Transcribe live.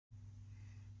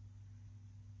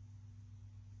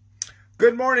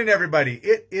Good morning, everybody.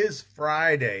 It is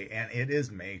Friday, and it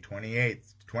is May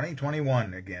 28th,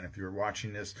 2021. Again, if you're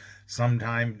watching this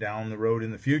sometime down the road in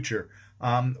the future,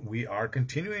 we are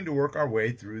continuing to work our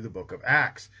way through the book of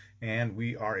Acts, and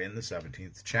we are in the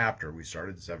 17th chapter. We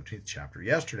started the 17th chapter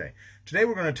yesterday. Today,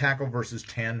 we're going to tackle verses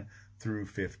 10 through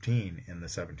 15 in the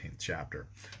 17th chapter.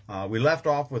 We left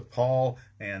off with Paul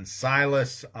and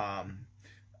Silas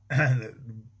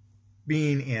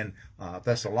being in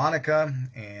Thessalonica,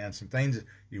 and some things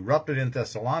erupted in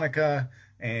Thessalonica,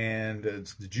 and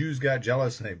the Jews got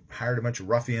jealous, and they hired a bunch of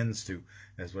ruffians to,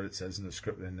 as what it says in the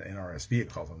script in RSV, it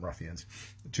calls them ruffians,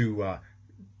 to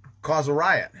cause a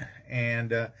riot.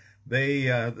 And they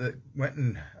went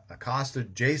and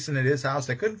accosted Jason at his house.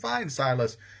 They couldn't find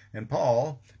Silas and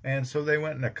Paul, and so they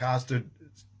went and accosted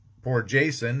poor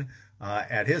Jason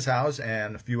at his house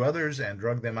and a few others, and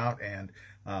drugged them out and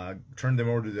turned them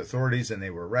over to the authorities, and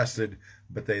they were arrested.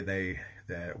 But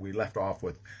we left off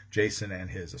with Jason and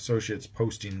his associates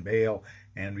posting bail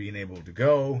and being able to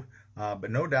go,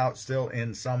 but no doubt still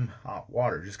in some hot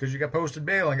water. Just because you got posted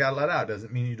bail and got let out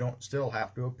doesn't mean you don't still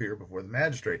have to appear before the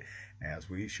magistrate, as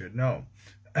we should know.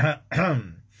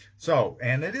 So,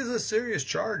 and it is a serious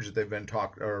charge that they've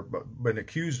been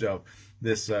accused of,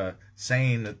 this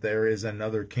saying that there is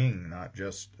another king, not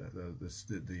just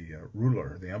the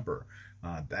ruler, the emperor.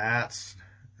 That's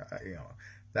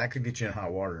that could get you in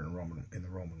hot water in the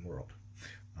Roman world.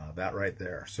 That right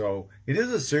there. So it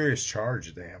is a serious charge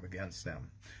that they have against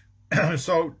them.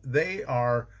 So they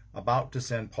are about to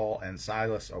send Paul and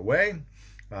Silas away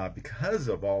because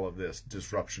of all of this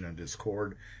disruption and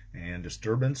discord and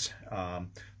disturbance,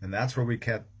 and that's where we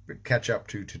catch up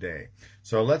to today.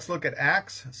 So let's look at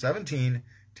Acts 17,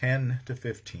 10 to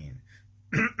 15.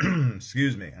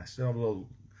 Excuse me, I still have a little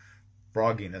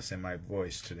frogginess in my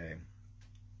voice today.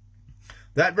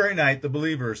 That very night the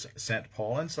believers sent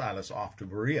Paul and Silas off to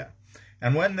Beroea,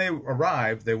 and when they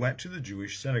arrived, they went to the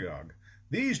Jewish synagogue.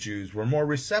 These Jews were more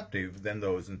receptive than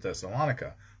those in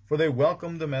Thessalonica, for they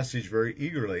welcomed the message very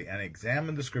eagerly and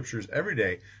examined the scriptures every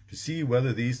day to see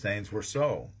whether these things were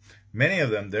so. Many of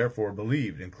them therefore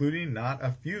believed, including not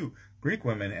a few Greek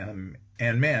women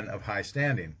and men of high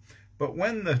standing. But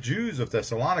when the Jews of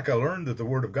Thessalonica learned that the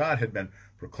word of God had been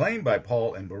proclaimed by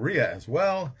Paul in Beroea as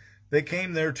well, they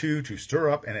came there too to stir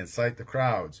up and incite the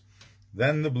crowds.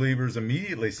 Then the believers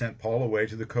immediately sent Paul away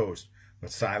to the coast,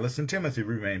 but Silas and Timothy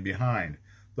remained behind.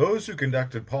 Those who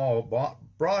conducted Paul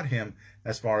brought him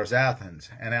as far as Athens,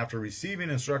 and after receiving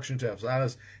instruction to have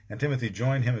Silas and Timothy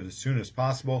join him as soon as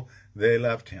possible, they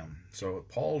left him. So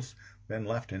Paul's been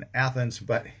left in Athens,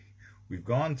 but we've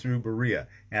gone through Beroea.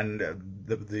 And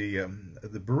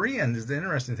the Bereans, the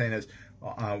interesting thing is,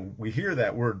 we hear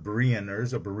that word Berean.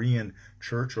 There's a Berean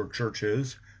church or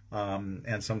churches,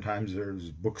 and sometimes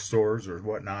there's bookstores or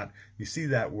whatnot. You see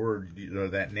that word or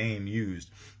that name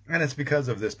used, and it's because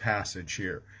of this passage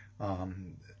here.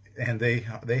 And they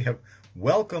have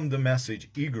welcomed the message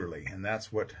eagerly, and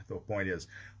that's what the point is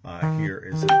here,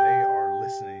 is that they are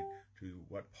listening to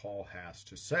what Paul has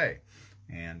to say,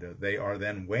 and they are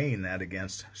then weighing that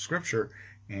against Scripture,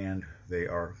 and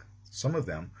some of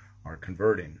them are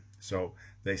converting. So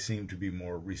they seem to be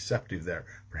more receptive there,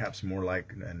 perhaps more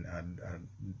like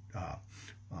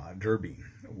Derby,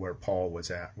 where Paul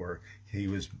was at, where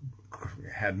he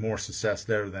had more success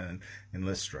there than in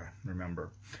Lystra.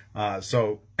 Remember,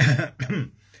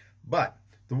 but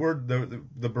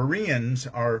the Bereans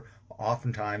are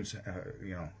oftentimes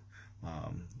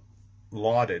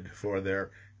lauded for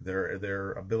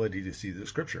their ability to see the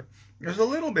Scripture. There's a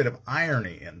little bit of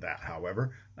irony in that,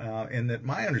 however, in that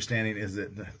my understanding is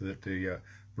that the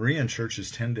Berean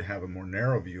churches tend to have a more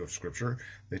narrow view of Scripture.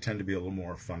 They tend to be a little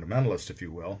more fundamentalist, if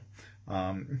you will.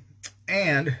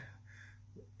 And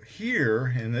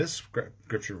here in this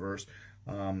Scripture verse,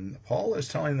 Paul is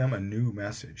telling them a new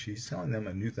message. He's telling them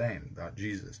a new thing about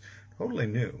Jesus, totally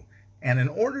new. And in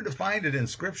order to find it in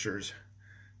Scriptures,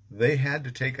 they had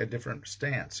to take a different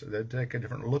stance. They had to take a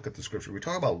different look at the Scripture. We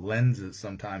talk about lenses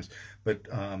sometimes, but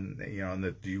and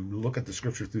that you look at the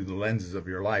Scripture through the lenses of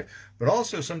your life. But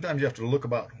also sometimes you have to look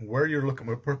about where you're looking.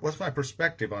 What's my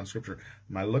perspective on Scripture?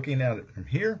 Am I looking at it from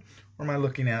here, or am I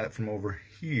looking at it from over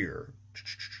here?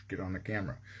 Get on the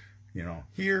camera,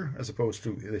 here as opposed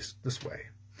to this way.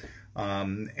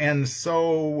 And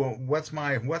so, what's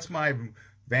my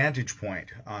vantage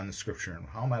point on the Scripture, and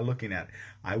how am I looking at it?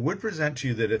 I would present to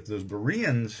you that if those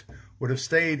Bereans would have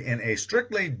stayed in a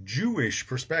strictly Jewish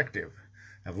perspective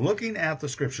of looking at the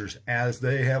Scriptures as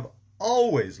they have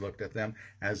always looked at them,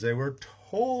 as they were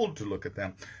told to look at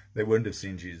them, they wouldn't have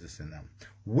seen Jesus in them.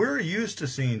 We're used to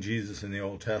seeing Jesus in the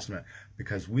Old Testament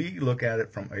because we look at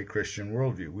it from a Christian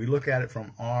worldview. We look at it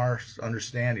from our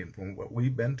understanding, from what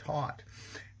we've been taught.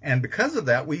 And because of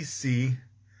that, we see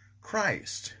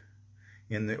Christ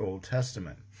in the Old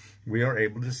Testament. We are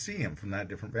able to see him from that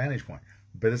different vantage point.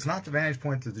 But it's not the vantage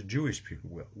point that the Jewish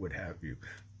people would have you.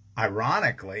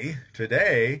 Ironically,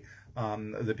 today,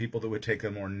 the people that would take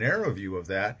a more narrow view of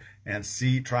that and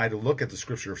try to look at the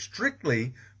scripture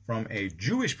strictly from a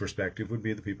Jewish perspective would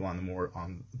be the people on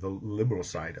the liberal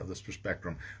side of the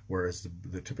spectrum, whereas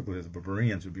typically the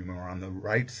Beroeans would be more on the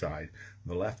right side,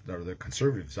 the left or the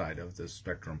conservative side of the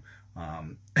spectrum.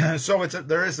 So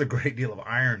there is a great deal of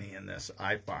irony in this,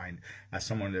 I find, as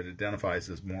someone that identifies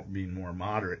as being more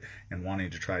moderate and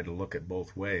wanting to try to look at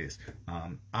both ways.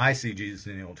 I see Jesus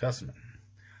in the Old Testament.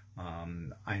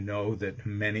 I know that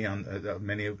many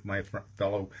of my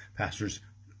fellow pastors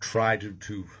try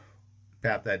to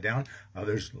pat that down.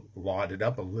 Others laud it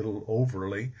up a little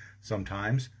overly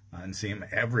sometimes and see him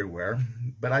everywhere.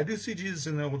 But I do see Jesus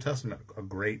in the Old Testament a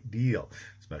great deal,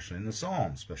 especially in the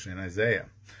Psalms, especially in Isaiah.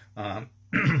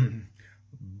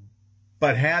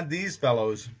 But had these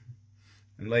fellows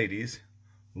and ladies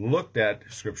looked at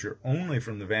Scripture only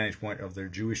from the vantage point of their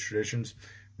Jewish traditions,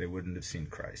 they wouldn't have seen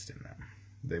Christ in them.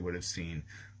 They would have seen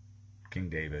King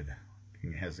David,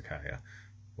 King Hezekiah,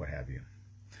 what have you,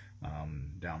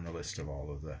 down the list of all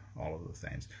of the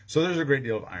things. So there's a great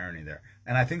deal of irony there.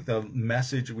 And I think the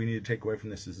message we need to take away from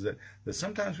this is that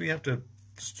sometimes we have to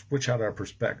switch out our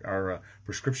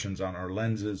prescriptions on our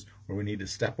lenses, or we need to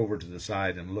step over to the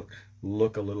side and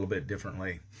look a little bit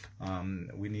differently.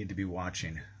 We need to be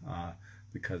watching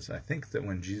because I think that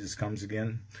when Jesus comes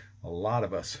again, a lot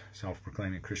of us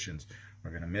self-proclaiming Christians are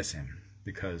going to miss him,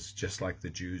 because just like the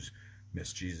Jews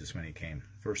missed Jesus when he came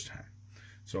the first time.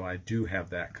 So I do have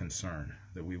that concern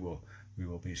that we will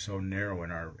be so narrow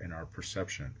in our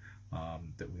perception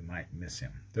that we might miss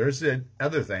him. There's the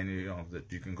other thing,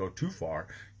 that you can go too far.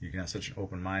 You can have such an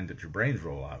open mind that your brains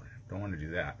roll out. Don't want to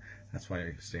do that. That's why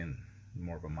I stay in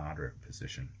more of a moderate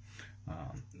position.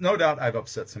 No doubt I've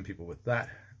upset some people with that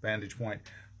vantage point,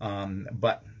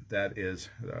 but that is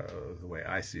the way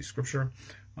I see Scripture.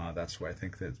 That's why I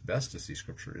think that it's best to see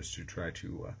Scripture, is to try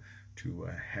to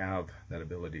have that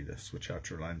ability to switch out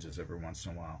your lenses every once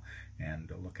in a while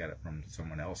and look at it from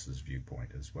someone else's viewpoint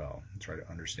as well, and try to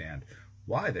understand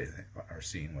why they are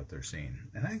seeing what they're seeing.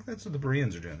 And I think that's what the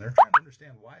Bereans are doing. They're trying to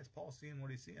understand, why is Paul seeing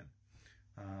what he's seeing?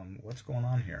 What's going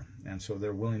on here? And so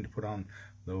they're willing to put on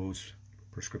those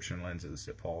prescription lenses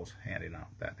that Paul's handing out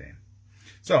that day.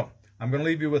 So I'm going to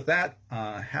leave you with that.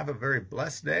 Have a very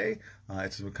blessed day.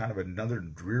 It's kind of another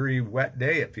dreary, wet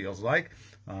day, it feels like.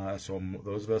 So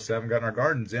those of us who haven't gotten our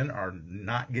gardens in are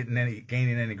not gaining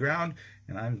any ground,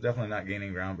 and I'm definitely not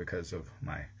gaining ground because of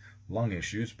my lung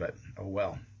issues, but oh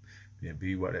well,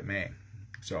 be what it may.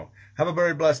 So have a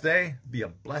very blessed day. Be a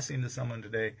blessing to someone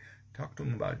today. Talk to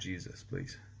them about Jesus,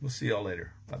 please. We'll see y'all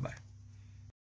later. Bye-bye.